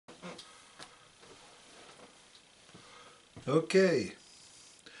Okay,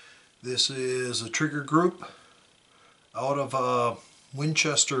 this is a trigger group out of a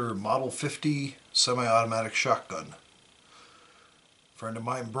Winchester Model 50 semi-automatic shotgun. A friend of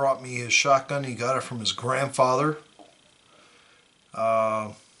mine brought me his shotgun. He got it from his grandfather.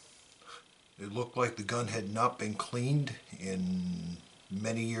 It looked like the gun had not been cleaned in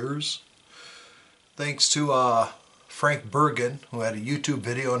many years. Thanks to Frank Bergen, who had a YouTube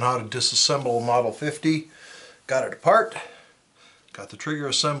video on how to disassemble a Model 50. Got it apart, got the trigger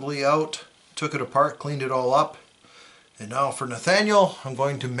assembly out, took it apart, cleaned it all up. And now for Nathaniel, I'm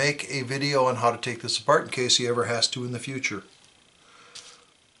going to make a video on how to take this apart in case he ever has to in the future.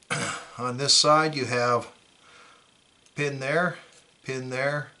 On this side you have pin there, pin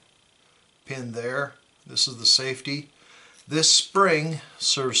there, pin there. This is the safety. This spring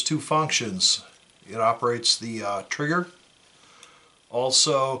serves two functions. It operates the trigger,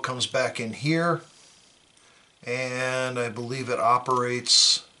 also comes back in here, and I believe it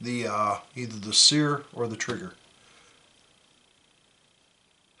operates the either the sear or the trigger.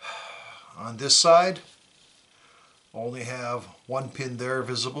 On this side, only have one pin there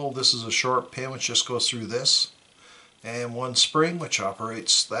visible. This is a short pin which just goes through this, and one spring which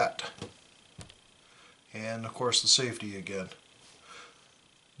operates that, and of course the safety again.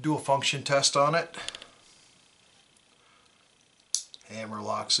 Do a function test on it. Hammer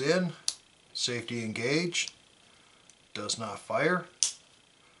locks in, safety engaged, does not fire.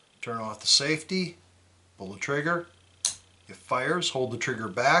 Turn off the safety, pull the trigger, it fires, hold the trigger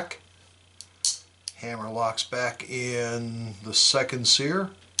back. Hammer locks back in the second sear,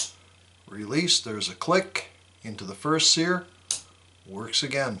 release, there's a click into the first sear, works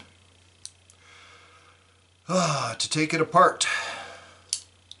again. To take it apart,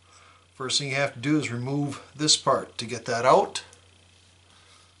 first thing you have to do is remove this part. To get that out,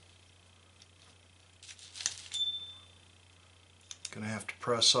 going to have to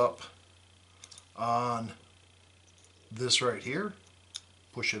press up on this right here,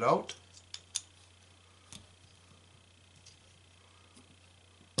 push it out.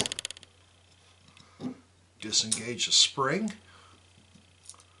 Disengage the spring,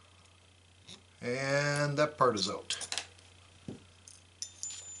 and that part is out.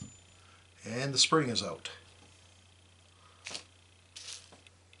 And the spring is out.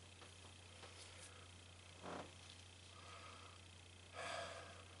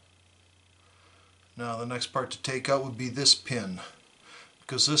 Now the next part to take out would be this pin,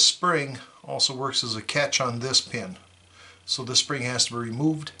 because this spring also works as a catch on this pin. So this spring has to be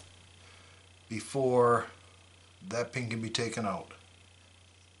removed before that pin can be taken out.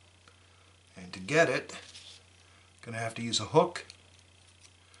 And to get it, I'm going to have to use a hook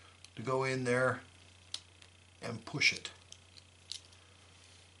to go in there and push it.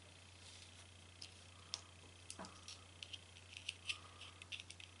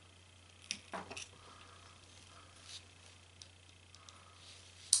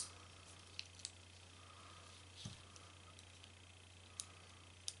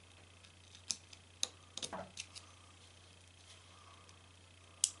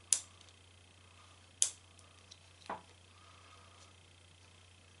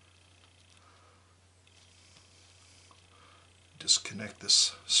 Disconnect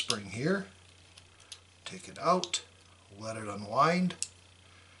this spring here, take it out, let it unwind,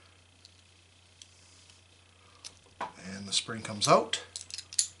 and the spring comes out,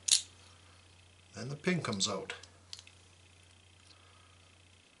 then the pin comes out.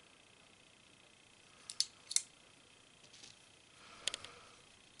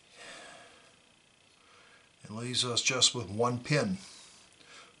 It leaves us just with one pin.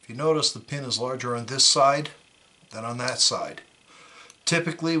 If you notice, the pin is larger on this side than on that side.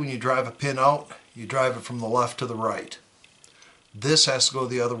 Typically when you drive a pin out, you drive it from the left to the right. This has to go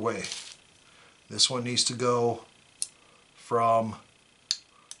the other way. This one needs to go from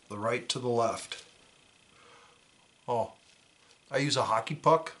the right to the left. Oh, I use a hockey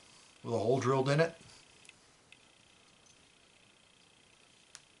puck with a hole drilled in it.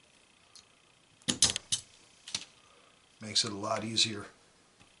 Makes it a lot easier.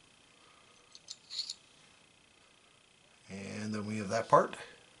 And then we have that part.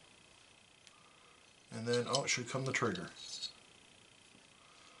 And then, oh, it should come the trigger.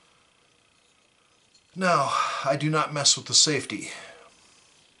 Now, I do not mess with the safety,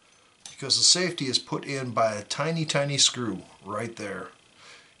 because the safety is put in by a tiny, tiny screw right there.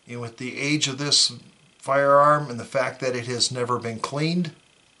 And with the age of this firearm and the fact that it has never been cleaned,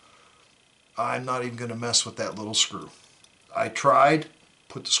 I'm not even going to mess with that little screw. I tried,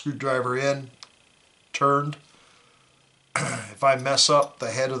 put the screwdriver in, turned. If I mess up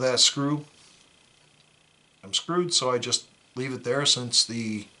the head of that screw, I'm screwed, so I just leave it there since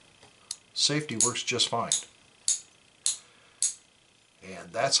the safety works just fine.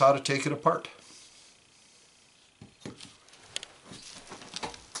 And that's how to take it apart.